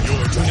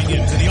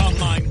into the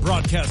online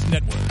broadcast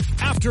network,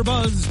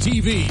 AfterBuzz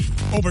TV.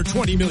 Over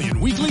 20 million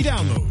weekly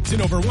downloads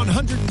in over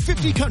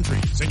 150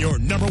 countries, and your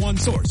number one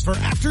source for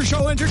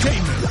after-show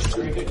entertainment.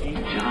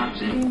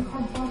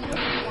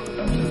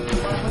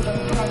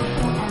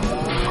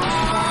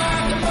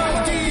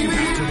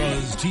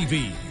 AfterBuzz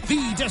TV,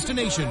 the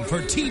destination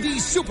for TV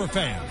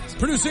superfans.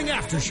 Producing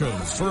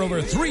aftershows for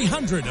over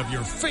 300 of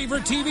your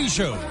favorite TV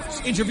shows.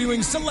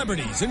 Interviewing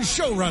celebrities and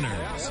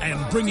showrunners.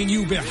 And bringing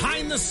you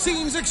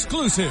behind-the-scenes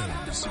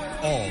exclusives.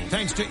 All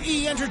thanks to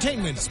E!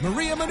 Entertainment's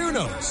Maria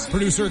Menounos,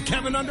 producer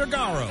Kevin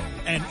Undergaro,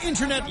 and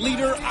internet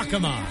leader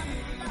Akamai.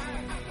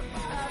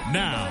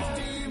 Now,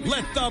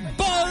 let the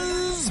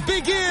buzz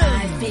begin!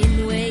 I've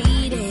been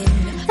waiting.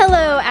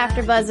 Hello,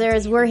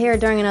 AfterBuzzers. We're here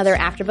during another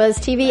AfterBuzz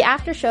TV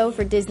after show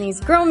for Disney's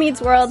Girl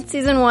Meets World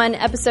Season 1,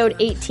 Episode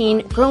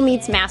 18, Girl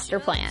Meets Master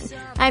Plan.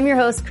 I'm your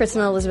host,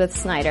 Kristen Elizabeth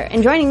Snyder,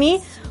 and joining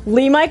me,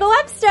 Lee Michael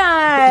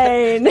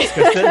Epstein. Thanks,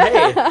 Kristen.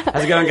 Hey,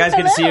 how's it going, guys?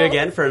 Good to see you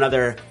again for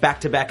another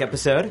back-to-back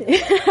episode.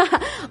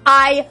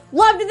 I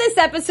loved this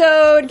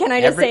episode. Can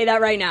I just say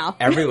that right now?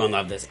 Everyone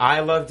loved this.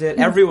 I loved it.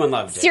 Everyone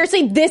loved it.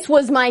 Seriously, this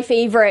was my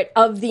favorite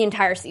of the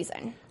entire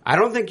season. I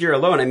don't think you're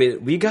alone. I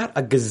mean, we got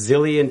a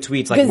gazillion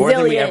tweets, like more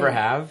than we ever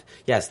have.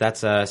 Yes,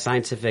 that's a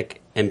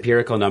scientific,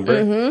 empirical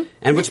number. Mm-hmm.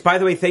 And which, by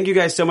the way, thank you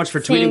guys so much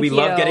for tweeting. We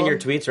love getting your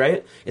tweets,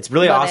 right? It's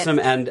really awesome.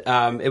 And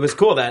it was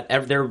cool that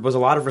there was a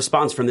lot of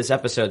response from this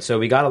episode. So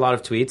we got a lot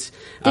of tweets.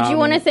 Did you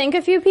want to thank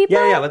a few people?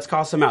 Yeah, let's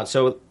call some out.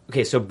 So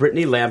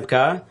Brittany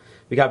Lampka.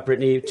 We got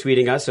Brittany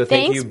tweeting us. So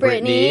thank you,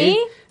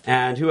 Brittany.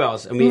 And who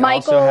else? And we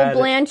Michael also had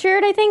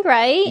Blanchard, I think,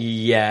 right?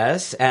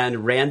 Yes.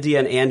 And Randy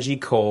and Angie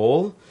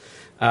Cole.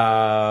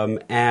 And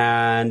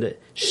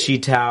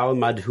Sheetal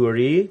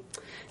Madhuri.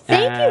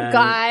 Thank you,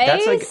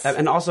 guys. That's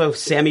and also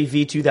Sammy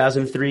V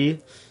 2003.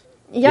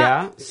 Yep.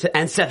 Yeah.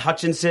 And Seth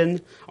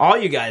Hutchinson. All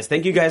you guys.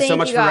 Thank you guys so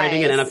much for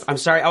writing in. And I'm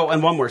sorry. Oh,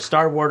 and one more.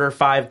 Star Warder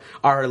 5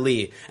 R.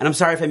 Lee. And I'm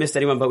sorry if I missed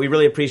anyone, but we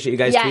really appreciate you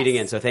guys tweeting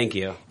in, so thank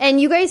you.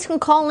 And you guys can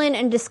call in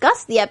and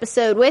discuss the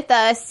episode with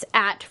us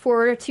at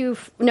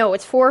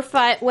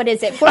 425. What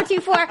is it?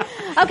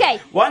 424. Okay.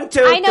 1,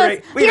 2, I know.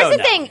 3. Here's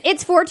the thing.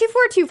 It's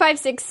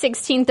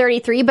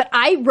 424-256-1633, but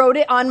I wrote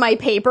it on my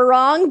paper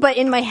wrong, but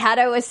in my head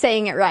I was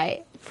saying it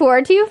right.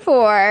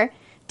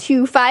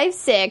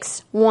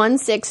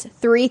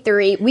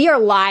 424-256-1633. We are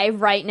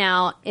live right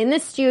now in the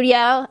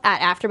studio at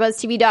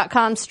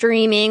AfterBuzzTV.com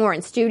streaming. We're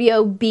in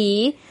Studio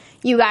B.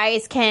 You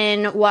guys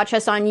can watch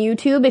us on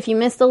YouTube if you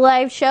missed the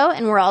live show,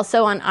 and we're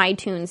also on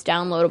iTunes,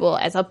 downloadable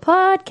as a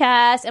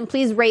podcast. And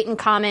please rate and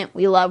comment.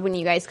 We love when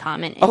you guys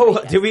comment.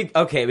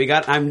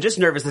 I'm just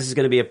nervous this is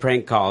going to be a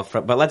prank call,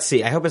 but let's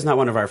see. I hope it's not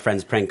one of our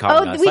friends prank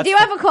calling us. We do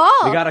have a call.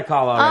 We got a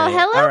call already. Oh,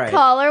 hello,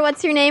 caller.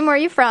 What's your name? Where are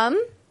you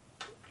from?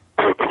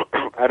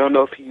 I don't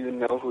know if you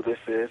know who this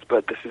is,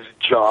 but this is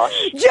Josh.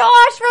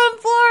 Josh from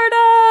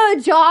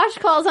Florida! Josh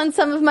calls on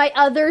some of my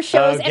other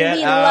shows, and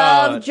we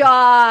love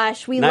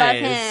Josh. We love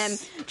him.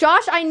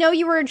 Josh, I know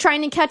you were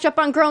trying to catch up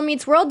on Girl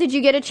Meets World. Did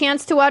you get a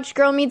chance to watch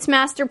Girl Meets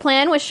Master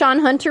Plan with Sean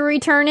Hunter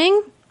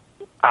returning?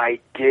 I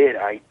did,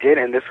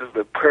 and this is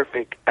the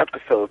perfect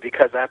episode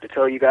because I have to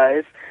tell you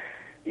guys,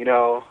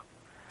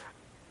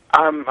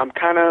 I'm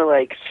kind of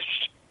like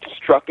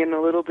struck in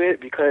a little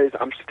bit because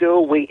I'm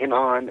still waiting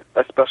on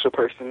a special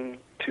person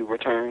to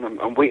return.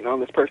 I'm waiting on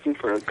this person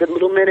for a good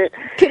little minute.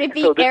 Could it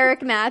be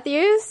Eric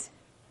Matthews?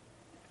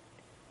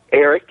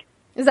 Eric?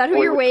 Is that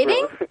who you're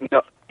waiting?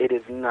 No, it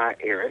is not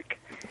Eric.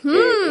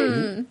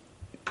 Yeah,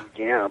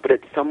 but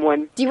it's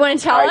someone. Do you want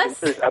to tell us?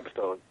 This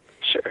episode.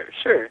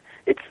 Sure.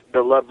 It's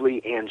the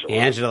lovely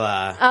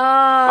Angela.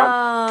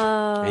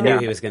 Oh. I knew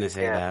he was going to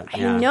say that.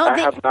 Yeah.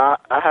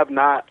 I have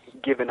not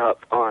given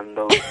up on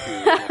those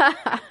two.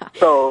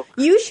 So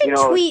you should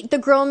tweet the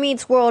Girl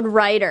Meets World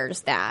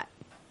writers that.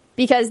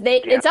 Because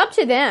it's up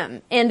to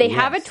them. And they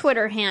have a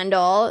Twitter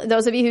handle.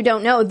 Those of you who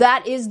don't know,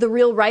 that is the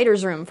real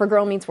writers' room for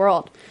Girl Meets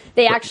World.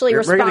 They actually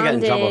responded. We're going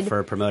to get in trouble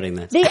for promoting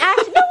this. They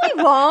actually, no, we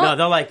won't. No,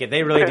 they'll like it.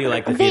 They really do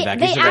like the feedback.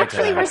 They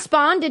actually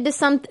responded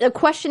to a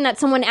question that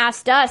someone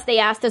asked us. They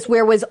asked us,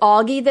 where was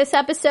Augie this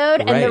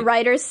episode? And the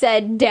writers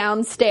said,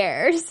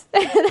 downstairs.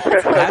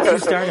 That's who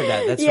started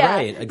that. That's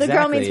right. Exactly. The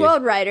Girl Meets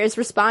World writers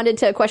responded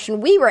to a question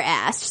we were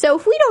asked. So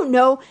if we don't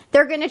know,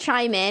 they're going to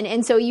chime in.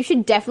 And so you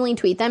should definitely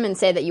tweet them and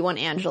say that you want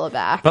Angela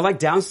back. But like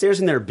downstairs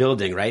in their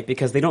building, right?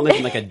 Because they don't live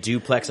in like a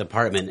duplex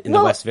apartment in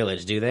the West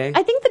Village, do they?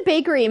 I think the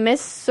bakery,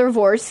 Miss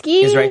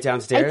Savorsky, is right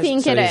downstairs. I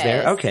think it is.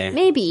 There? Okay.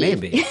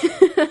 Maybe.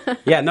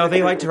 Yeah, no,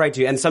 they like to write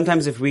to you. And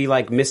sometimes if we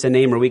like miss a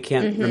name or we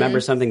can't remember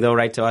something, they'll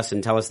write to us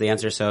and tell us the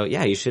answer. So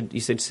yeah, you should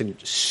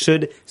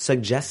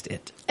suggest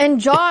it.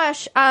 And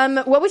Josh,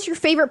 what was your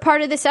favorite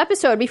part of this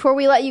episode before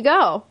we let you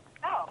go?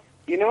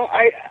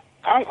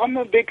 I'm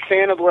a big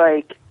fan of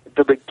like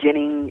the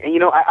beginning,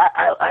 and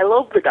I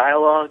love the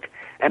dialogue.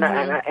 And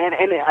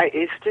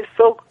it's just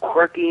so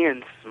quirky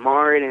and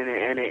smart,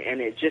 and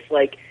it just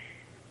like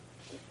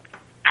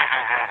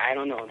I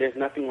don't know. There's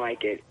nothing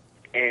like it,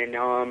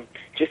 and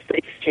just the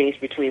exchange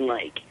between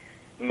like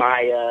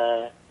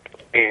Maya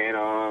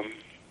and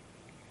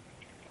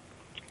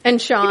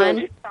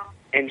Sean.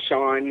 and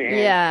Sean,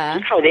 and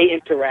just how they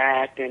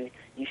interact, and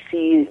you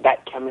see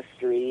that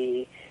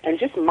chemistry, and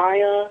just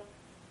Maya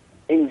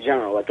in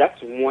general. Like,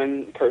 that's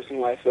one person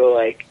who I feel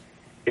like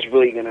is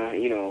really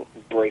gonna,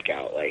 break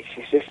out. Like,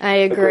 she's just I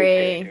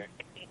agree.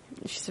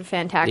 She's a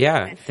fantastic.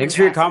 Yeah, thanks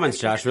for your comments,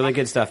 Josh. Really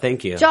good stuff.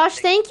 Thank you. Josh,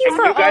 thank you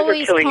for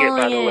always calling in. You guys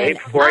are killing it, by the way.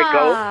 Before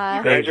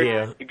I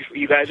go,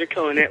 you guys are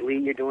killing it, Lee.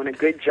 You're doing a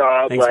good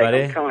job. Thanks,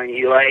 buddy. I'm telling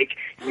you,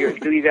 your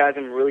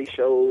enthusiasm really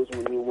shows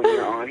when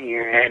you're on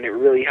here, and it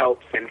really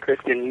helps. And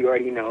Kristen, you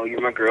already know, you're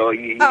my girl.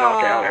 You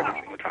knock it out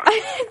every single time.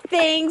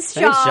 Thanks,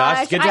 Josh. Thanks,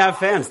 Josh. Good to have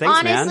fans. Thanks,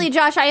 honestly, man.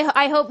 Josh,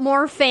 I hope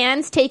more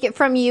fans take it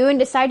from you and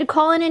decide to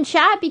call in and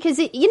chat, because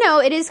it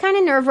is kind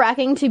of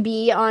nerve-wracking to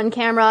be on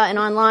camera and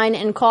online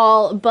and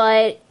call, but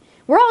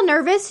we're all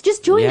nervous.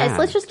 Just join us.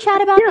 Let's just chat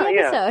about the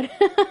episode.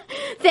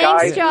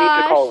 Thanks, Guys,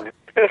 Josh.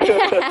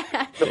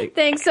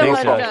 Thanks so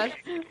much, Josh.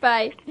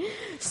 Bye.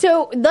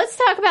 So let's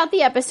talk about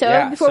the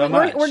episode.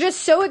 We're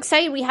just so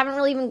excited. We haven't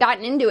really even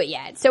gotten into it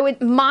yet. So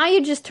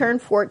Maya just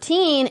turned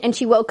 14, and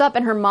she woke up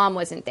and her mom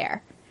wasn't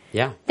there.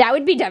 Yeah. That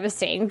would be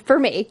devastating for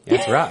me.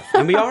 That's rough.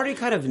 And we already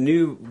kind of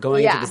knew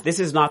going into this. This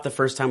is not the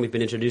first time we've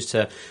been introduced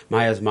to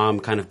Maya's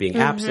mom kind of being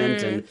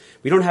absent, and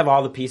we don't have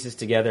all the pieces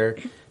together.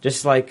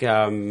 Just like,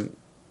 and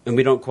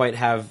we don't quite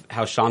have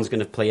how Sean's going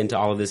to play into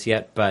all of this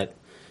yet, but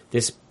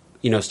this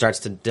starts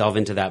to delve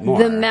into that more.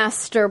 The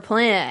master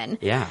plan.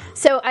 Yeah.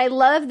 So I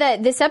love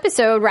that this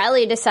episode,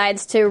 Riley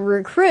decides to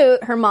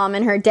recruit her mom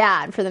and her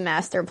dad for the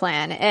master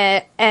plan.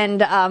 And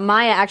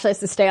Maya actually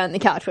has to stay on the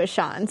couch with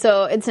Sean.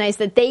 So it's nice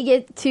that they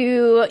get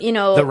to,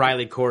 the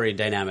Riley-Corey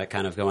dynamic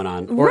kind of going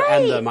on.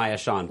 And the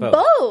Maya-Sean, both.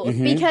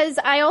 Mm-hmm. Because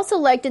I also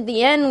liked at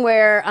the end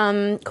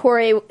where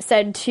Corey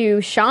said to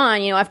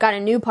Sean, I've got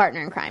a new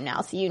partner in crime now,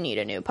 so you need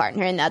a new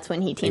partner. And that's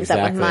when he teams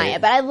up with Maya.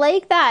 But I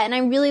like that. And I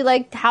really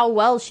liked how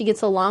well she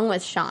gets along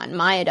with Sean.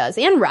 Maya does,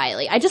 and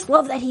Riley. I just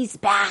love that he's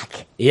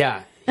back.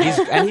 Yeah,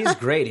 he's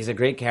great. He's a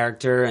great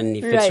character, and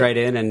he fits right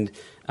in.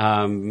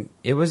 And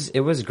it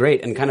was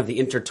great, and kind of the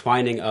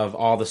intertwining of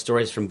all the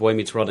stories from Boy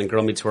Meets World and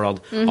Girl Meets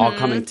World all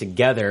coming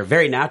together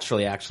very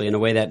naturally, actually, in a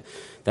way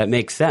that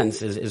makes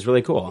sense is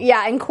really cool.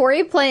 Yeah, and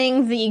Corey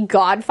playing the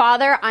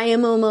Godfather, I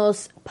am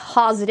almost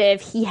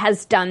positive he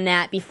has done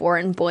that before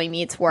in Boy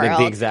Meets World.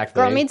 The exact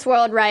Girl Meets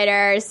World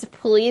writers,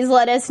 please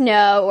let us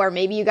know, or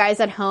maybe you guys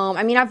at home.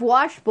 I mean, I've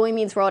watched Boy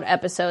Meets World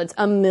episodes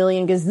a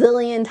million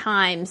gazillion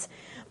times,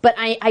 but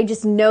I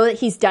just know that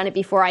he's done it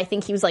before. I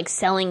think he was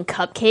selling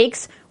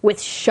cupcakes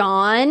with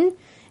Sean,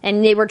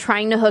 and they were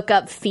trying to hook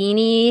up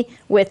Feeney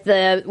with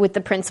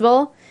the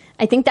principal.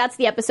 I think that's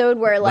the episode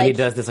where when he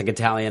does this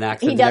Italian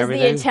accent. He does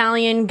the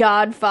Italian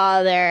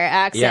Godfather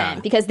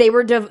accent because they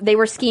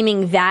were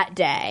scheming that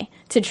day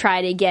to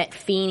try to get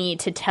Feeney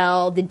to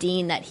tell the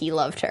dean that he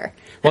loved her.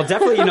 Well,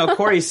 definitely,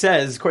 Corey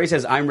says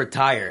I'm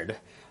retired.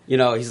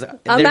 He's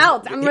I'm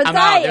out. I'm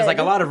retired. There's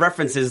a lot of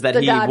references that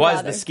he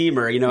was the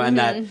schemer. And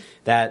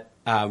that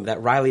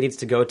Riley needs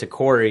to go to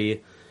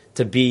Corey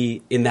to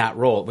be in that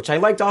role, which I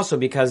liked also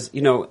because,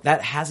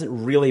 that hasn't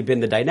really been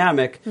the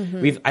dynamic.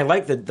 I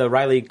like that the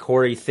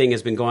Riley-Corey thing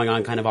has been going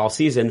on kind of all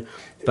season,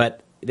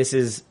 but this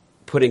is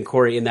putting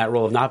Corey in that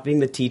role of not being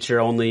the teacher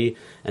only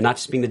and not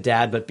just being the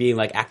dad, but being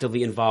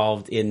actively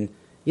involved in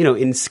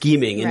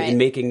scheming and in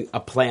making a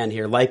plan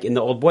here, like in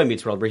the old Boy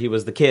Meets World where he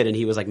was the kid and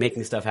he was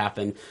making stuff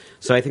happen.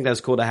 So I think that was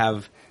cool to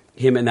have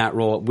him in that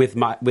role with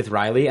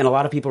Riley, and a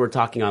lot of people were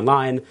talking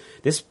online.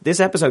 This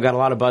episode got a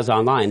lot of buzz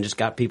online, just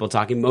got people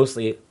talking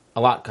mostly a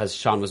lot because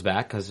Sean was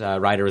back, because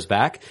Ryder was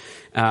back,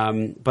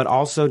 but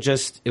also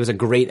just it was a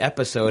great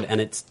episode,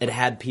 and it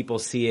had people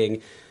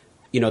seeing,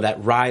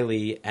 that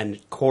Riley and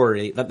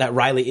Corey, that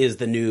Riley is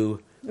the new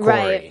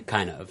Corey,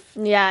 kind of.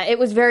 Yeah, it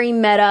was very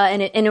meta,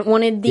 and it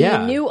wanted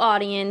the new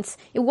audience.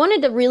 It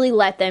wanted to really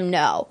let them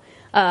know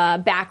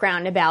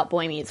background about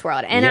Boy Meets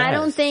World. And I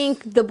don't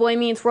think the Boy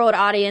Meets World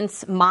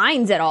audience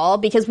minds at all,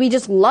 because we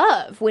just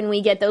love when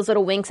we get those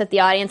little winks at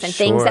the audience and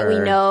things that we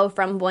know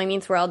from Boy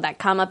Meets World that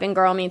come up in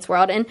Girl Meets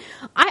World. And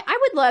I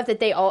would love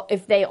that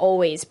if they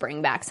always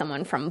bring back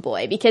someone from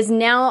Boy, because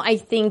now I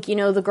think,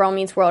 the Girl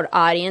Meets World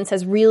audience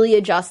has really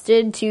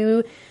adjusted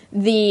to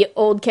the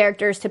old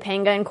characters,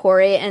 Topanga and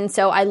Corey, and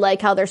so I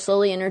like how they're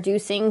slowly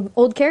introducing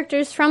old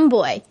characters from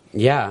Boy.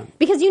 Yeah.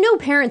 Because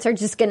parents are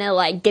just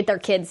gonna get their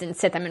kids and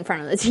sit them in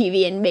front of the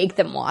TV and make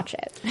them watch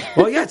it.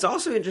 Well, yeah, it's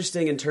also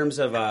interesting in terms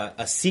of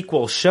a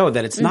sequel show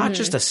that it's not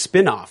just a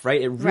spin-off,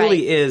 right? It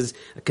really is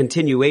a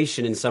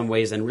continuation in some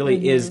ways, and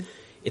really is.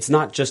 It's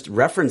not just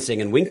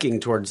referencing and winking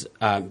towards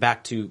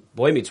back to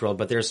Boy Meets World,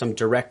 but there's some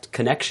direct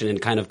connection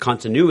and kind of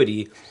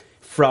continuity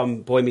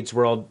from Boy Meets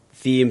World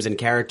themes and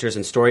characters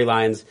and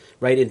storylines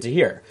right into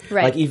here.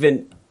 Right.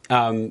 Even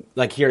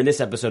here in this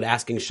episode,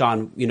 asking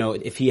Sean,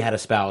 if he had a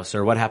spouse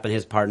or what happened to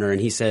his partner, and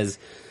he says,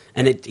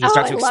 and he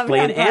starts to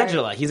explain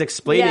Angela. He's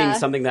explaining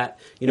something that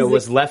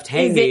was left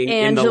hanging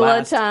in the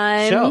last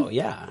show.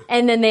 Yeah,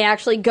 and then they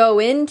actually go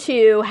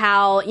into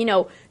how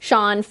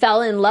Sean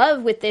fell in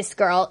love with this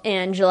girl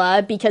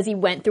Angela because he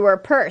went through her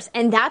purse,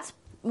 and that's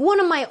one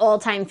of my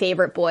all-time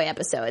favorite boy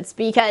episodes,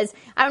 because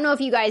I don't know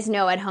if you guys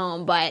know at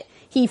home, but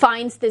he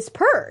finds this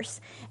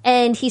purse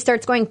and he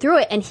starts going through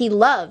it and he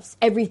loves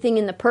everything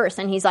in the purse,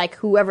 and he's like,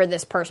 whoever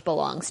this purse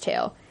belongs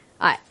to.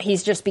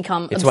 He's just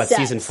become obsessed. It's what,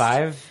 season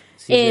 5?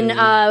 In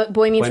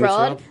Boy Meets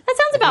World? That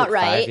sounds about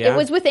right. 5, yeah. It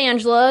was with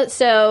Angela,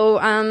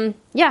 so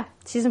yeah,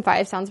 season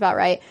 5 sounds about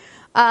right.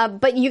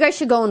 But you guys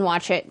should go and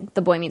watch it,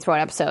 the Boy Meets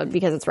World episode,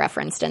 because it's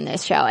referenced in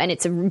this show, and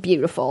it's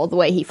beautiful the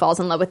way he falls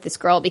in love with this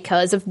girl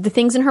because of the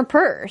things in her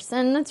purse,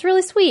 and that's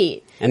really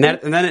sweet. And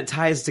then it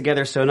ties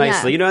together so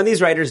nicely. Yeah. And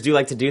these writers do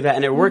like to do that,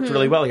 and it worked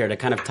really well here to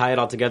kind of tie it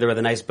all together with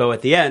a nice bow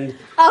at the end,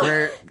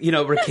 where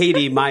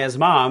Katie, Maya's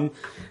mom,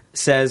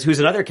 says, who's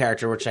another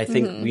character, which I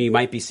think we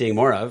might be seeing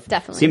more of.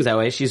 Definitely. Seems that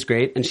way. She's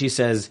great. And she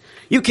says,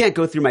 you can't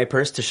go through my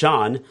purse to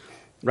Sean,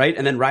 right?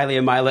 And then Riley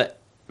and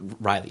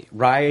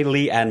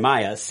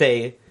Maya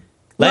say,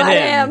 let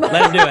him do it.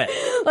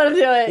 Let him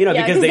do it.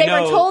 Because they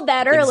were told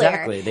that earlier.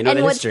 Exactly. They know and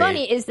the what's history.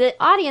 funny is the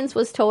audience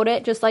was told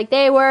it just like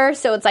they were,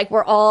 so it's like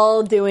we're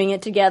all doing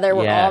it together.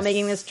 We're all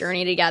making this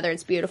journey together.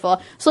 It's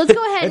beautiful. So let's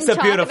go ahead and talk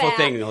about... It's a beautiful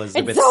thing,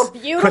 Elizabeth. It's so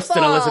beautiful.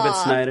 Kristen Elizabeth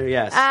Snyder,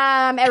 yes.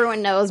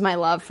 Everyone knows my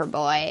love for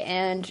boy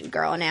and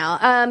girl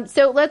now.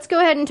 So let's go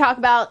ahead and talk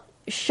about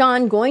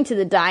Sean going to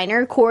the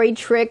diner. Corey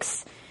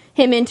tricks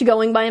him into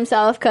going by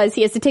himself because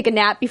he has to take a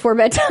nap before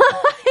bedtime,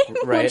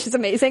 which is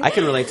amazing. I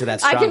can relate to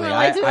that strongly. I can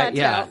relate to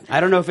that, too. I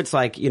don't know if it's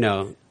like,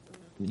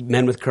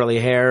 men with curly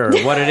hair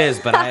or what it is,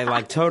 but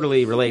I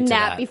totally relate to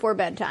that. Nap before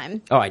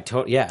bedtime. Oh,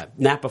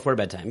 nap before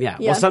bedtime, yeah.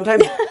 Well,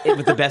 sometimes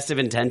with the best of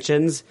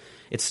intentions,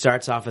 it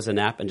starts off as a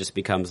nap and just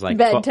becomes like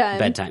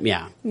bedtime,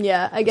 yeah.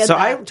 Yeah, I get that. So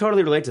I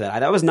totally relate to that.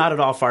 That was not at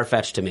all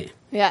far-fetched to me.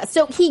 Yeah,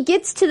 so he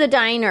gets to the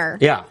diner.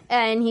 Yeah.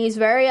 And he's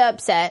very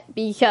upset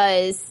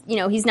because,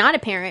 he's not a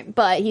parent,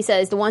 but he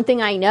says, the one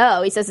thing I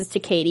know, he says this to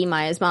Katie,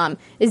 Maya's mom,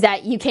 is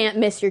that you can't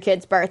miss your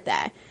kid's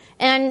birthday.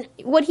 And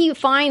what he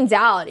finds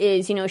out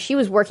is, she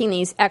was working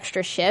these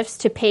extra shifts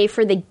to pay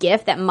for the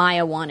gift that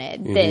Maya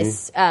wanted,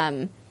 this,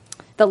 the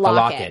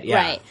locket, yeah.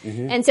 Right.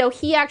 And so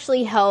he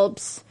actually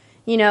helps,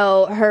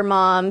 her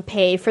mom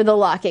pay for the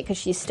locket because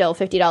she's still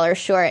 $50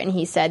 short, and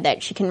he said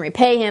that she can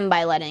repay him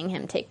by letting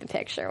him take the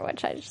picture,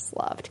 which I just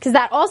loved because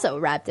that also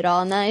wrapped it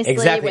all nicely.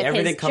 Exactly, with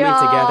everything his coming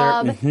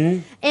job.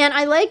 together. And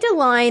I liked a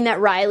line that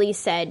Riley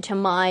said to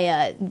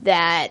Maya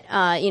that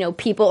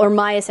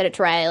Maya said it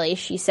to Riley.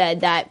 She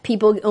said that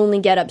people only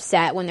get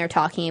upset when they're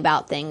talking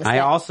about things. I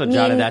also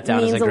jotted that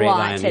down as a great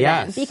line.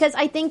 Yes, because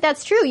I think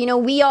that's true.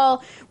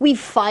 We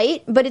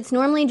fight, but it's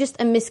normally just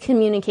a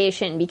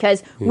miscommunication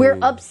because we're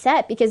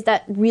upset because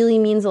that really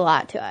means a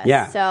lot to us.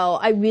 Yeah. So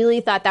I really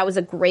thought that was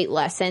a great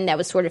lesson that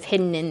was sort of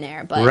hidden in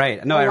there. But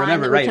right. No, I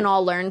remember. That we can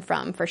all learn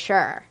from for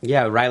sure.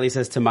 Yeah. Riley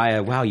says to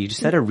Maya, "Wow, you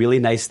just said a really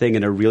nice thing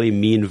in a really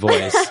mean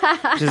voice,"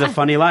 which is a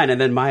funny line. And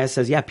then Maya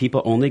says, "Yeah,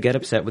 people only get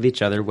upset with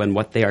each other when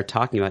what they are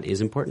talking about is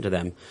important to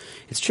them."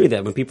 It's true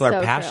that when people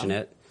are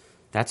passionate,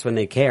 that's when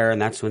they care,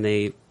 and that's when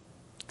they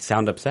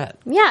sound upset.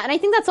 Yeah, and I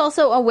think that's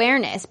also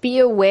awareness. Be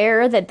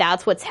aware that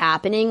that's what's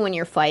happening when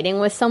you're fighting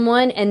with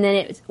someone, and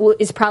then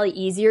it's probably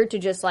easier to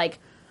just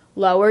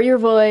lower your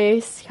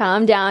voice,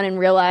 calm down, and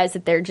realize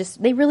that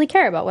they really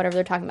care about whatever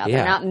they're talking about. Yeah.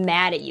 They're not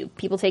mad at you.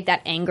 People take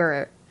that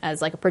anger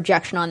as a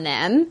projection on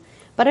them,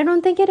 but I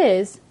don't think it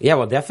is. Yeah,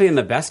 well, definitely in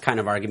the best kind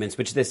of arguments,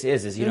 which this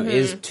is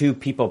is two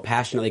people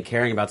passionately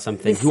caring about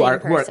something who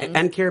are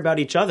and care about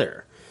each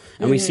other.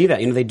 And we see that,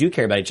 they do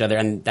care about each other,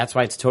 and that's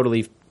why it's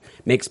totally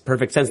makes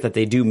perfect sense that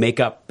they do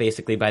make up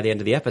basically by the end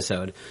of the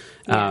episode,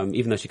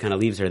 even though she kind of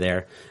leaves her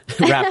there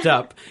wrapped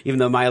up. Even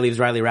though Maya leaves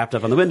Riley wrapped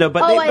up on the window,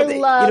 but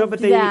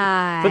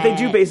they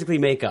do basically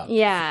make up.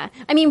 Yeah,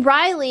 I mean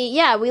Riley.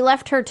 Yeah, we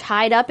left her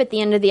tied up at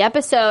the end of the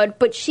episode,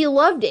 but she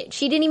loved it.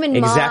 She didn't even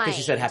mind. Exactly.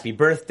 She said happy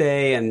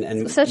birthday,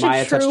 and such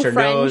Maya a true touched her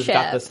nose, friendship.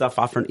 got the stuff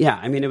off her. Yeah,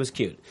 I mean it was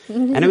cute,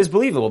 and it was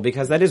believable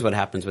because that is what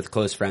happens with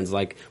close friends.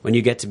 Like when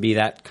you get to be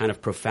that kind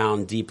of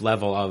profound, deep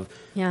level of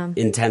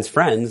intense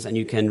friends, and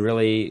you can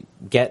really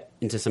get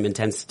into some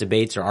intense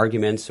debates or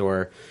arguments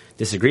or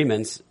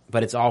disagreements,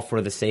 but it's all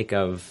for the sake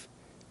of,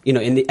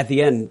 at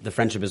the end, the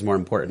friendship is more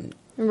important.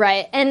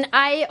 Right. And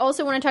I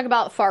also want to talk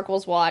about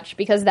Farkle's watch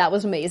because that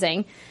was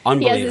amazing.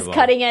 Unbelievable. He has this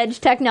cutting-edge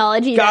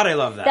technology. God, I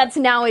love that. That's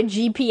now a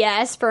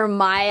GPS for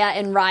Maya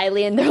and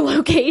Riley and their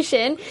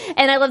location.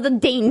 And I love the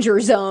danger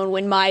zone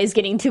when Maya's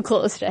getting too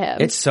close to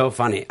him. It's so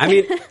funny. I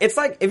mean, it's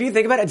like, if you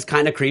think about it, it's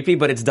kind of creepy,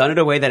 but it's done in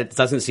a way that it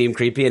doesn't seem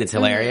creepy and it's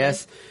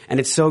hilarious. And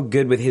it's so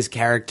good with his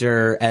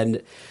character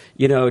and,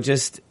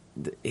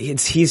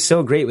 he's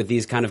so great with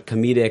these kind of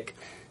comedic...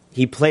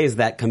 He plays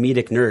that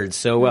comedic nerd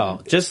so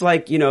well. Just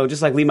like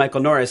Lee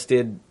Michael Norris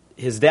did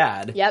his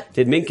dad,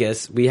 did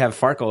Minkus, we have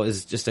Farkle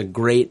is just a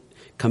great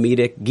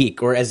comedic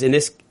geek. Or as in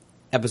this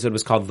episode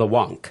was called The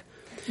Wonk.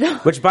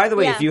 Which, by the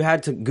way, if you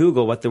had to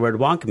Google what the word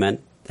wonk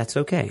meant, that's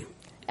okay.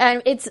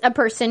 And it's a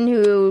person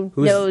who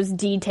knows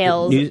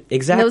details.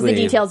 Exactly. Knows the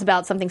details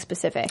about something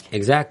specific.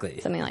 Exactly.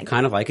 Something like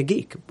kind of like a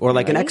geek or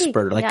like an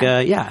expert.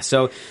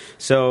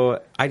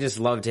 So I just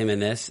loved him in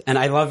this. And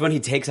I love when he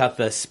takes out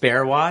the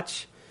spare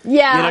watch.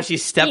 Yeah. You know, she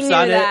steps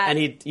on it, and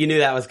you knew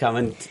that was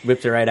coming.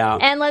 Whipped it right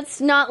out. And let's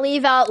not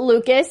leave out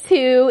Lucas,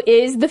 who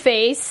is the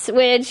face,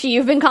 which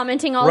you've been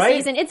commenting all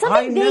season. It's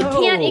something they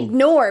can't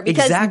ignore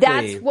because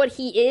that's what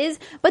he is.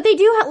 But they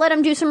do let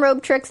him do some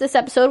rogue tricks this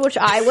episode, which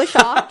I was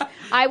shocked.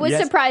 I was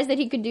surprised that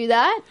he could do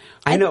that.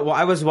 I know. Well,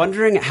 I was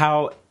wondering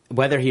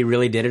whether he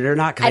really did it or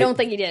not. I don't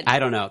think he did. I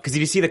don't know. Because did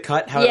you see the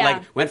cut? How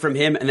it went from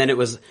him and then it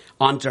was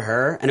onto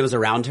her and it was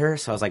around her.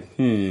 So I was like,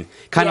 Kind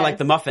of like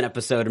the muffin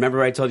episode. Remember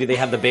where I told you they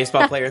had the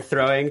baseball player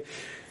throwing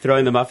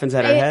the muffins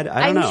at her head?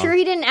 I don't know. I'm sure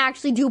he didn't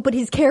actually do it, but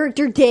his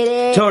character did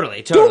it.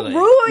 Totally. Don't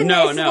ruin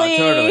this,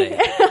 totally.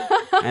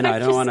 I know. I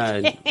don't want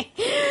to.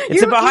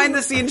 It's a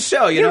behind-the-scenes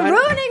show. You're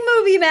ruining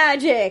movie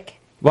magic.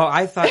 Well,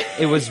 I thought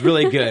it was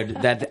really good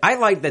I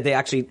liked that they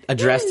actually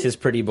addressed his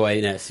pretty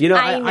boyness. You know,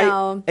 I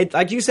know.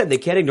 Like you said, they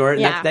can't ignore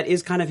it. And that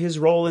is kind of his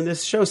role in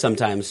this show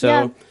sometimes.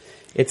 So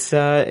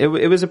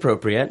it was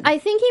appropriate. I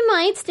think he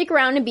might stick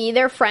around to be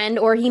their friend,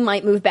 or he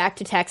might move back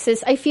to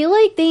Texas. I feel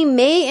like they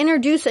may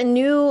introduce a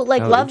new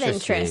love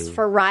interest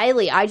for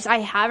Riley. I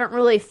haven't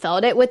really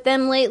felt it with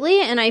them lately,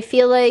 and I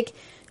feel like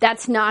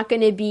that's not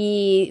going to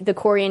be the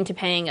Cory and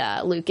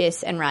Topanga,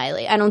 Lucas and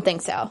Riley. I don't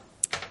think so.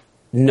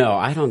 No,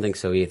 I don't think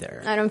so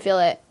either. I don't feel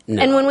it.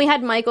 No. And when we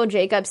had Michael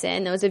Jacobs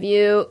in, those of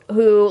you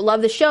who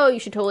love the show,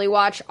 you should totally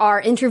watch our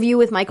interview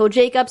with Michael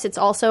Jacobs. It's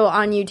also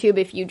on YouTube.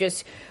 If you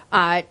just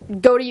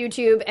go to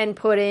YouTube and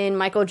put in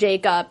Michael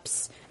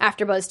Jacobs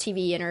AfterBuzz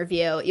TV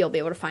interview, you'll be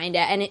able to find it.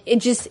 And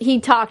he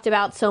talked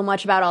about so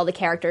much about all the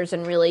characters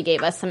and really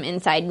gave us some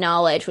inside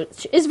knowledge,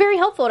 which is very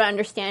helpful to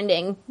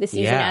understanding the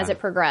season as it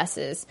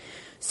progresses.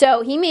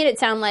 So he made it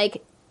sound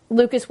like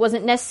Lucas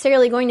wasn't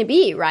necessarily going to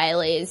be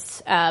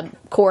Riley's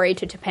Cory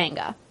to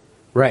Topanga.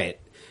 Right.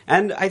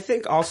 And I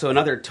think also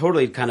another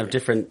totally kind of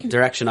different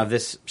direction of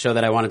this show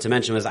that I wanted to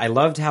mention was I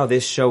loved how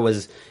this show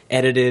was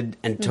edited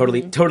and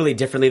totally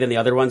differently than the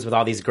other ones with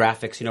all these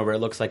graphics, you know, where it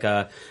looks like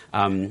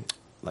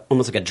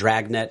almost like a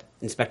Dragnet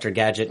Inspector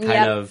Gadget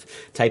kind of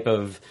type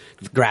of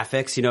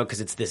graphics, you know,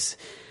 because it's this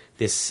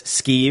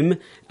scheme,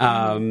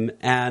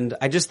 and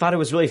I just thought it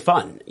was really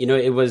fun. You know,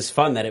 it was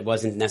fun that it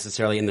wasn't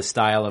necessarily in the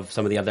style of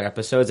some of the other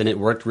episodes, and it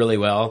worked really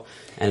well.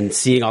 And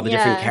seeing all the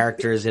different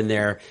characters in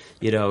their,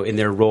 you know, in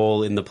their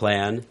role in the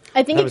plan.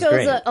 I think it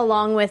goes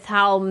along with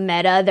how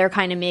meta they're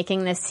kind of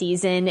making this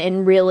season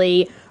and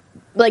really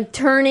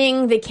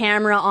turning the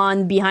camera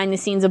on behind the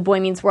scenes of Boy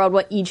Meets World,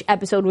 what each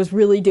episode was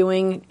really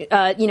doing,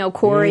 you know,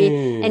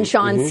 Cory and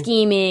Sean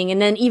scheming,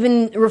 and then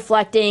even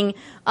reflecting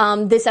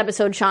this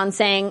episode, Sean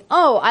saying,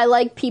 oh, I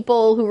like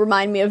people who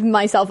remind me of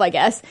myself, I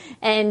guess,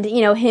 and, you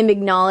know, him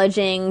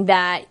acknowledging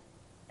that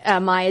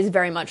Maya is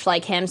very much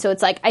like him. So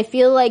it's like, I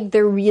feel like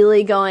they're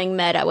really going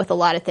meta with a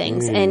lot of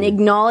things and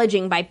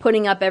acknowledging by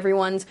putting up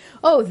everyone's,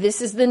 oh,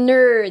 this is the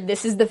nerd,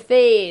 this is the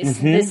face,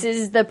 this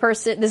is the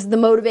person, this is the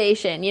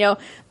motivation. You know,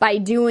 by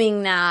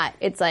doing that,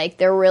 it's like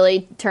they're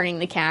really turning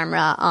the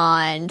camera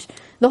on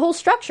the whole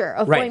structure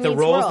of Boy Meets World.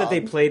 The roles that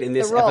they played in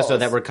this episode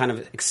that were kind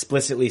of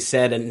explicitly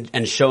said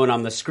and shown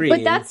on the screen.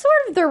 But that's sort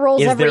of their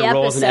roles every episode.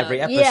 Roles in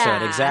every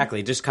episode,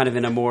 exactly. Just kind of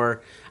in a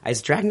more...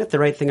 Is Dragnet the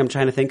right thing I'm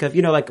trying to think of?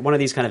 You know, like one of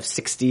these kind of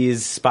 60s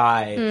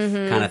spy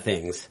kind of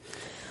things.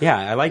 Yeah,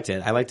 I liked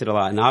it. I liked it a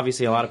lot. And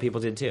obviously a lot of people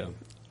did too.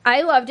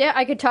 I loved it.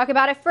 I could talk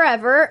about it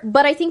forever.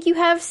 But I think you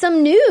have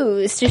some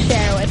news to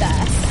share with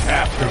us.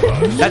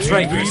 AfterBuzz. That's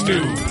right,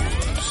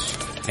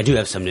 Chris. I do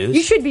have some news.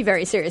 You should be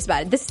very serious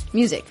about it. This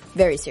music,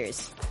 very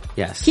serious.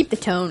 Yes. Keep the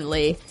tone,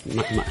 Lee.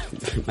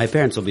 My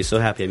parents will be so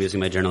happy I'm using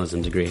my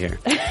journalism degree here.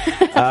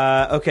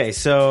 Okay,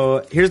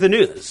 so here's the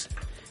news.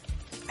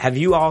 Have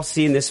you all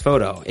seen this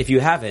photo? If you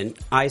haven't,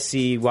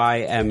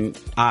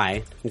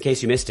 ICYMI, in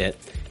case you missed it,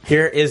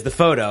 here is the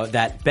photo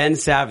that Ben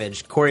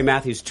Savage, Cory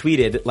Matthews,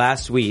 tweeted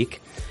last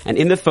week. And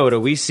in the photo,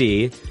 we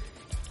see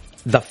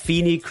the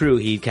Feeney crew,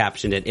 he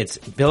captioned it. It's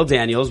Bill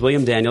Daniels,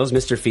 William Daniels,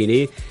 Mr.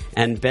 Feeney,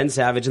 and Ben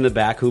Savage in the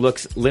back, who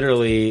looks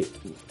literally...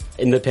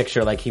 in the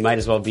picture, like he might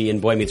as well be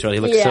in Boy Meets World. He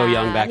looks so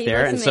young back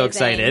there and so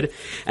excited.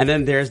 And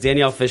then there's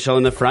Danielle Fishel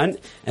in the front,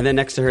 and then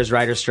next to her is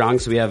Ryder Strong.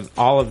 So we have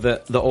all of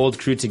the old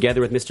crew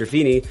together with Mr.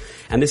 Feeney,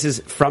 and this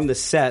is from the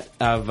set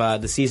of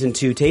the season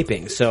 2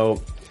 taping.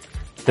 So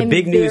the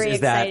big news is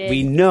that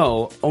we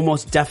know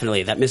almost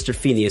definitely that Mr.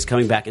 Feeney is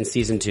coming back in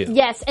season 2.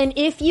 Yes, and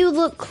if you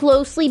look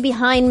closely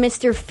behind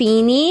Mr.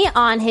 Feeney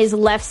on his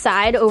left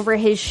side over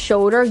his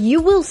shoulder,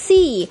 you will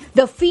see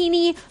the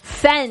Feeney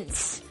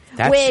fence.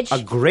 That's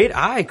a great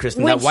eye,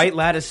 Kristen, that white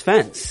lattice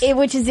fence.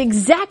 Which is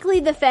exactly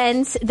the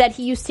fence that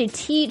he used to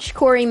teach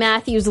Cory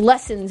Matthews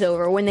lessons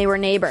over when they were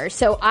neighbors.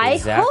 So I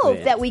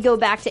hope that we go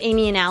back to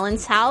Amy and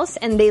Alan's house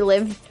and they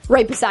live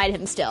right beside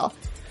him still.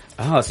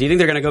 Oh, so you think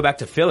they're going to go back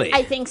to Philly?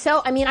 I think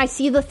so. I mean, I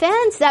see the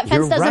fence. That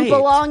fence doesn't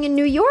belong in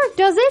New York,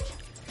 does it?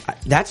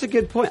 That's a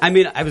good point. I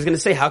mean, I was going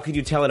to say, how could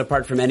you tell it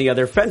apart from any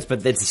other Friends?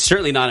 But it's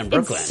certainly not in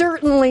Brooklyn. It's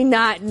certainly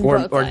not in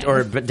Brooklyn.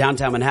 Or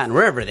downtown Manhattan,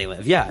 wherever they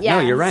live. Yeah, no,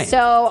 you're right.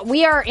 So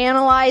we are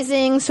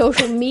analyzing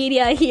social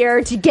media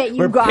here to get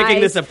you guys. We're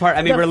picking this apart.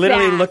 I mean, we're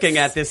literally looking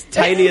at this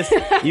tiniest.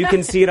 You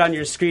can see it on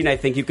your screen, I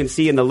think. You can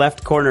see in the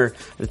left corner,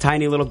 the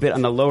tiny little bit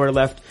on the lower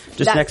left,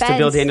 just that next fence. To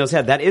Bill Daniels'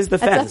 head. That is the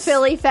fence. That's a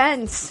Philly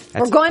fence.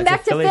 We're going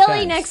back to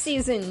Philly next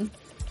season.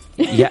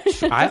 Yeah,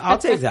 I'll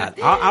take that.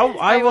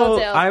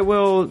 I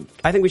will.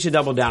 I think we should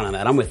double down on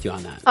that. I'm with you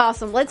on that.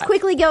 Awesome. Let's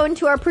quickly go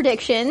into our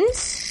predictions.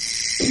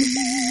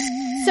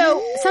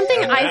 So,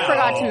 something I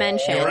forgot to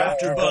mention. Your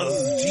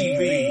AfterBuzz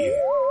TV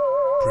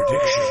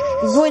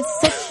predictions. Was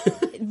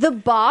the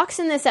box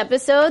in this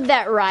episode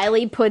that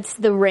Riley puts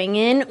the ring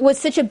in was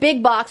such a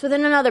big box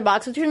within another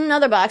box within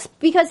another box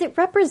because it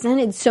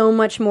represented so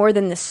much more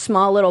than this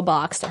small little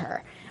box to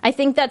her. I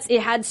think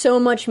it had so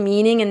much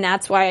meaning, and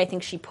that's why I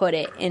think she put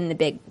it in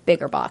the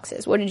bigger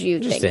boxes. What did you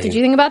think? Did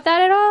you think about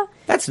that at all?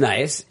 That's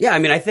nice. Yeah, I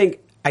mean, I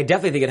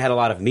definitely think it had a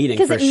lot of meaning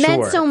for sure. Because it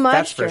meant so much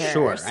That's for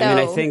sure. So. I mean,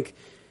 I think,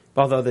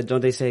 although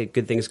don't they say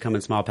good things come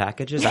in small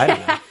packages? I don't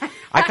know.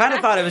 I kind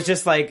of thought it was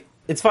just like,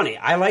 it's funny.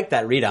 I like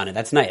that read on it.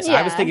 That's nice. Yeah.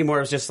 I was thinking more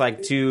it was just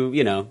like two,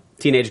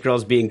 teenage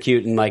girls being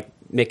cute and like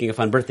making a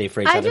fun birthday for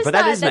each other. But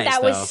that is nice,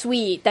 that was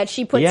sweet. That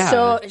she put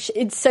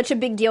it's such a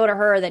big deal to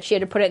her that she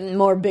had to put it in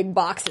more big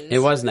boxes. It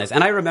was nice.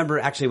 And I remember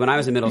actually when I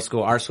was in middle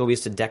school, our school, we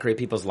used to decorate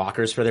people's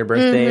lockers for their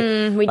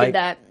birthday. We did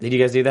that. Did you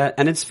guys do that?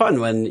 And it's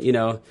fun when,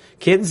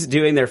 kids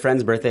doing their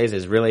friends' birthdays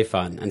is really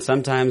fun. And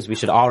sometimes we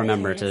should all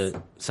remember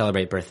to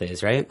celebrate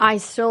birthdays, right? I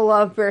still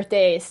love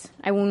birthdays.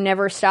 I will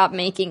never stop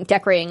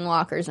decorating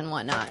lockers and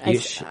whatnot.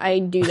 I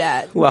do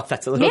that. Well,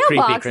 that's a little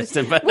creepy,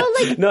 Kristen. But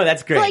no,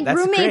 that's great. Like that's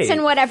roommates great.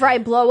 And whatever, I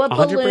blow up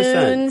 100%.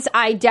 Balloons.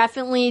 I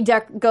definitely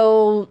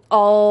go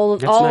all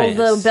nice.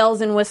 The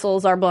bells and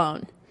whistles are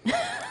blown.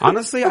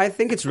 Honestly, I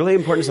think it's really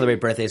important to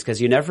celebrate birthdays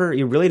because you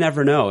really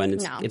never know,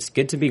 and it's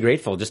good to be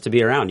grateful just to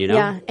be around,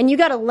 Yeah, and you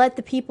got to let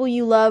the people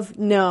you love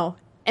know.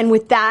 And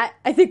with that,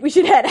 I think we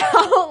should head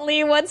out.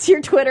 Lee, what's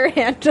your Twitter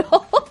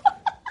handle?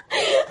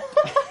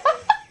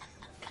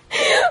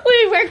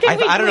 Wait, where can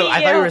we? I don't know.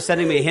 I thought you were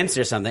sending me hints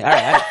or something. All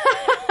right.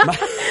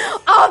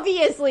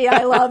 Obviously,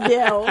 I love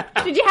you.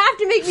 Did you have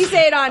to make me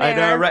say it on air? I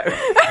know, right?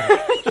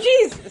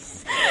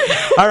 Jesus.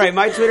 All right,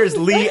 my Twitter is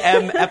Lee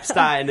M.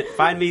 Epstein.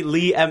 Find me,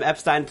 Lee M.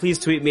 Epstein. Please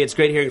tweet me. It's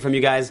great hearing from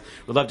you guys.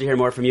 We'd love to hear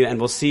more from you, and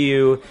we'll see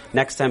you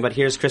next time. But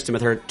here's Kristen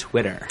with her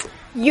Twitter.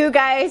 You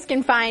guys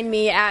can find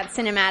me at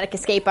Cinematic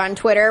Escape on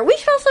Twitter. We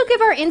should also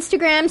give our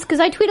Instagrams, because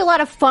I tweet a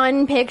lot of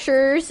fun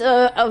pictures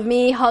of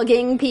me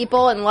hugging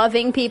people and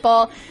loving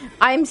people.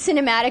 I'm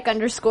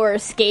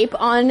Cinematic_Escape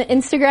on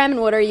Instagram,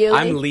 and what are you?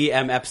 I'm Lee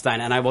M.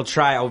 Epstein, and I will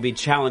be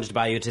challenged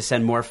by you to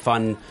send more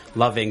fun,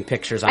 loving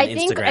pictures on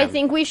Instagram. I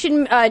think we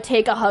should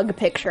take a hug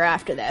picture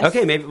after this.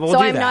 Okay, maybe we'll do that.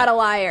 So I'm not a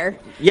liar.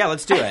 Yeah,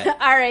 let's do it. All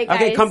right,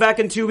 guys. Okay, come back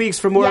in 2 weeks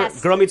for more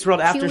Girl Meets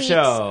World After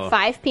Show.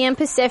 5 p.m.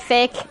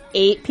 Pacific,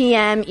 8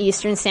 p.m.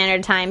 Eastern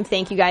Standard Time.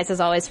 Thank you guys,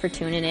 as always, for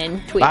tuning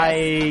in. Tweet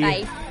Bye.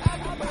 Us. Bye.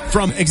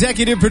 From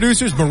executive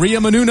producers Maria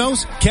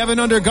Menounos, Kevin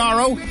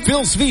Undergaro,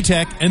 Phil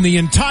Svitek, and the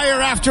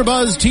entire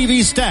AfterBuzz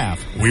TV staff,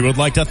 we would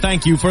like to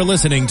thank you for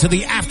listening to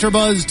the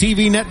AfterBuzz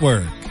TV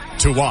network.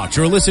 To watch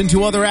or listen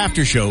to other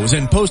after shows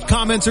and post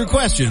comments or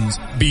questions,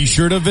 be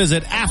sure to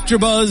visit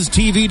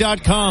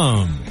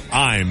AfterBuzzTV.com.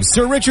 I'm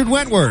Sir Richard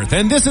Wentworth,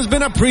 and this has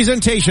been a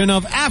presentation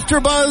of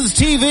AfterBuzz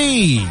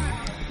TV.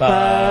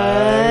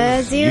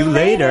 Buzz you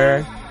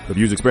later. The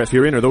views expressed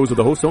herein are those of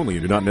the hosts only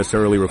and do not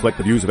necessarily reflect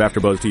the views of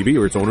AfterBuzz TV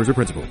or its owners or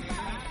principals.